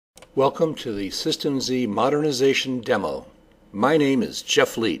Welcome to the Zos Modernization Demo. My name is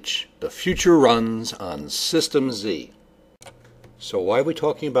Jeff Leach. The future runs on System Z. So why are we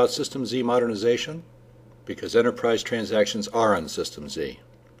talking about System Z modernization? Because enterprise transactions are on System Z.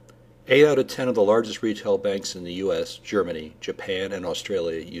 8 out of 10 of the largest retail banks in the US, Germany, Japan, and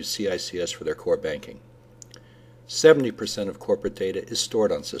Australia use CICS for their core banking. 70% of corporate data is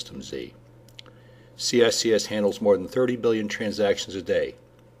stored on System Z. CICS handles more than 30 billion transactions a day,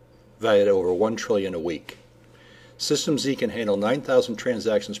 valued at over 1 trillion a week. System Z can handle 9,000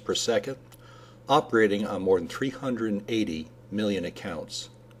 transactions per second, operating on more than 380 million accounts.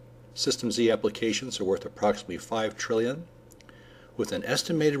 System Z applications are worth approximately 5 trillion, with an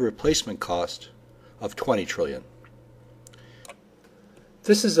estimated replacement cost of 20 trillion.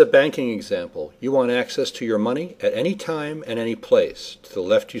 This is a banking example. You want access to your money at any time and any place. To the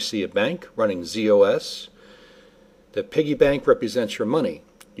left you see a bank running Zos. The piggy bank represents your money.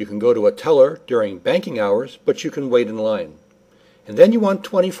 You can go to a teller during banking hours, but you can wait in line. And then you want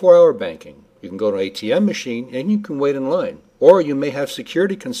 24-hour banking. You can go to an ATM machine and you can wait in line. Or you may have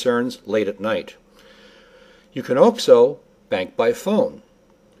security concerns late at night. You can also bank by phone.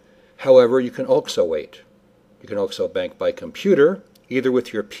 However, you can also wait. You can also bank by computer, either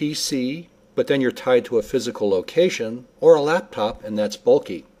with your PC, but then you're tied to a physical location, or a laptop, and that's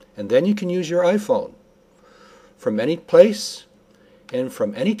bulky. And then you can use your iPhone. From any place and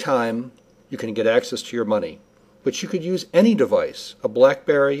from any time, you can get access to your money. But you could use any device, a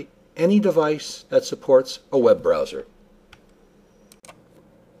BlackBerry, any device that supports a web browser.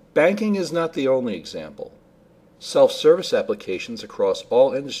 Banking is not the only example. Self-service applications across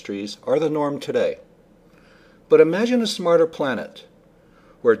all industries are the norm today. But imagine a smarter planet,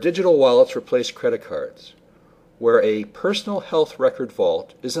 where digital wallets replace credit cards, where a personal health record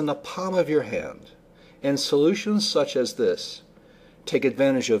vault is in the palm of your hand, and solutions such as this take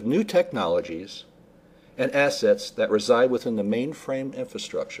advantage of new technologies and assets that reside within the mainframe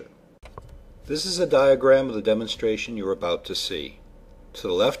infrastructure. This is a diagram of the demonstration you're about to see. To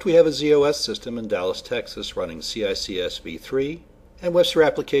the left we have a Zos system in Dallas, Texas running CICS v3 and WebSphere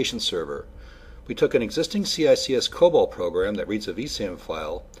Application Server. We took an existing CICS COBOL program that reads a VSAM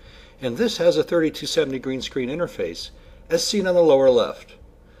file, and this has a 3270 green screen interface, as seen on the lower left.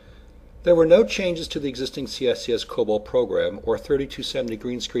 There were no changes to the existing CICS COBOL program or 3270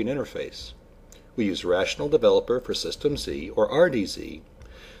 green screen interface. We used Rational Developer for System Z, or RDZ,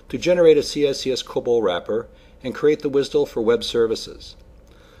 to generate a CICS COBOL wrapper and create the WSDL for web services.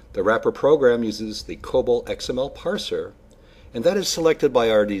 The wrapper program uses the COBOL XML parser, and that is selected by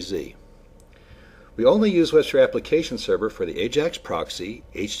RDZ. We only use WebSphere Application Server for the AJAX proxy,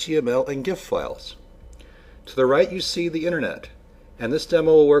 HTML, and GIF files. To the right you see the Internet, and this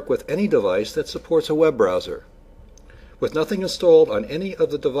demo will work with any device that supports a web browser. With nothing installed on any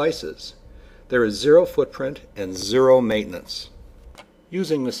of the devices, there is zero footprint and zero maintenance.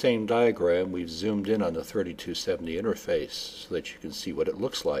 Using the same diagram, we've zoomed in on the 3270 interface so that you can see what it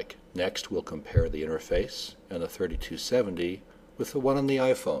looks like. Next, we'll compare the interface and the 3270 with the one on the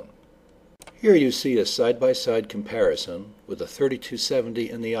iPhone. Here you see a side-by-side comparison with the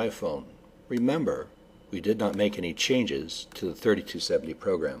 3270 and the iPhone. Remember, we did not make any changes to the 3270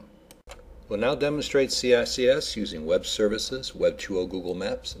 program. We'll now demonstrate CICS using web services, Web2.0 Google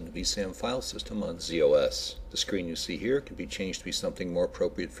Maps, and the VSAM file system on Zos. The screen you see here can be changed to be something more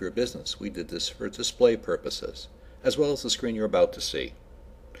appropriate for your business. We did this for display purposes, as well as the screen you're about to see.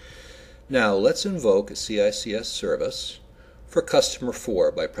 Now let's invoke a CICS service for customer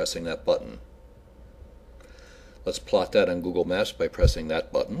 4 by pressing that button. Let's plot that on Google Maps by pressing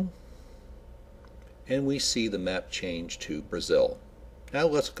that button. And we see the map change to Brazil. Now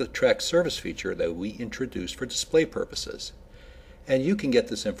let's go to track service feature that we introduced for display purposes. And you can get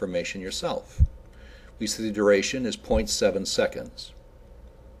this information yourself. We see the duration is 0.7 seconds.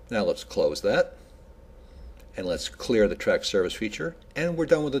 Now let's close that. And let's clear the track service feature. And we're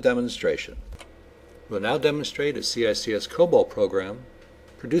done with the demonstration. We'll now demonstrate a CICS COBOL program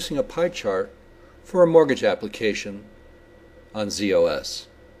producing a pie chart for a mortgage application on Zos.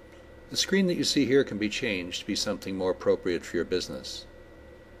 The screen that you see here can be changed to be something more appropriate for your business,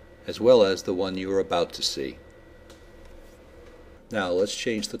 as well as the one you are about to see. Now let's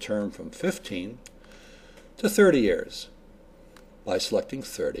change the term from 15 to 30 years by selecting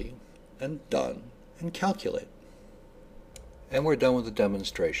 30 and Done and Calculate. And we're done with the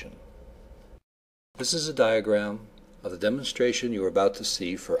demonstration. This is a diagram of the demonstration you are about to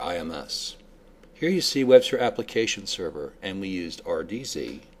see for IMS. Here you see WebSphere Application Server, and we used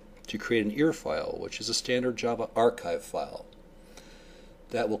RDZ to create an EAR file, which is a standard Java archive file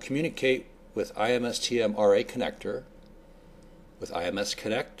that will communicate with IMSTM RA connector, with IMS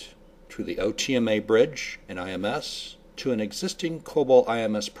Connect, to the OTMA bridge in IMS to an existing COBOL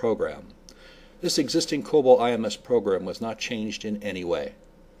IMS program. This existing COBOL IMS program was not changed in any way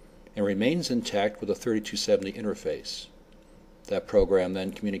and remains intact with a 3270 interface. That program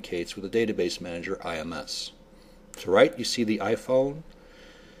then communicates with the database manager IMS. To the right, you see the iPhone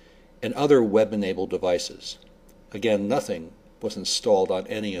and other web-enabled devices. Again, nothing was installed on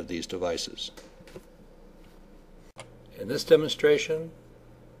any of these devices. In this demonstration,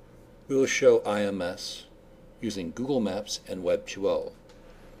 we will show IMS using Google Maps and Web 2.0.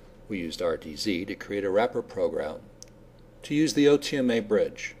 We used RDZ to create a wrapper program to use the OTMA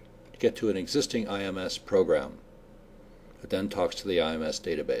bridge to get to an existing IMS program that then talks to the IMS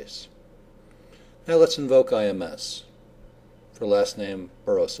database. Now let's invoke IMS. For last name,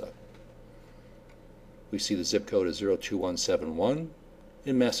 Barossa. We see the zip code is 02171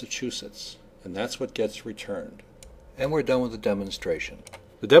 in Massachusetts, and that's what gets returned. And we're done with the demonstration.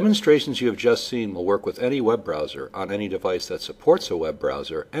 The demonstrations you have just seen will work with any web browser on any device that supports a web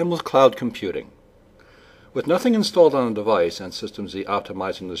browser and with cloud computing. With nothing installed on a device and System-Z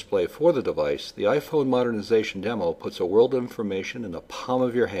optimizing the display for the device, the iPhone Modernization Demo puts a world of information in the palm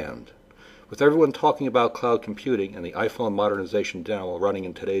of your hand. With everyone talking about cloud computing and the iPhone Modernization Demo running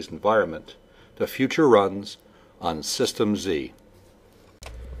in today's environment, the future runs on System-Z.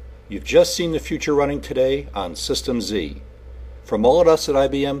 You've just seen the future running today on System-Z. From all of us at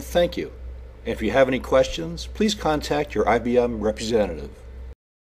IBM, thank you. And if you have any questions, please contact your IBM representative.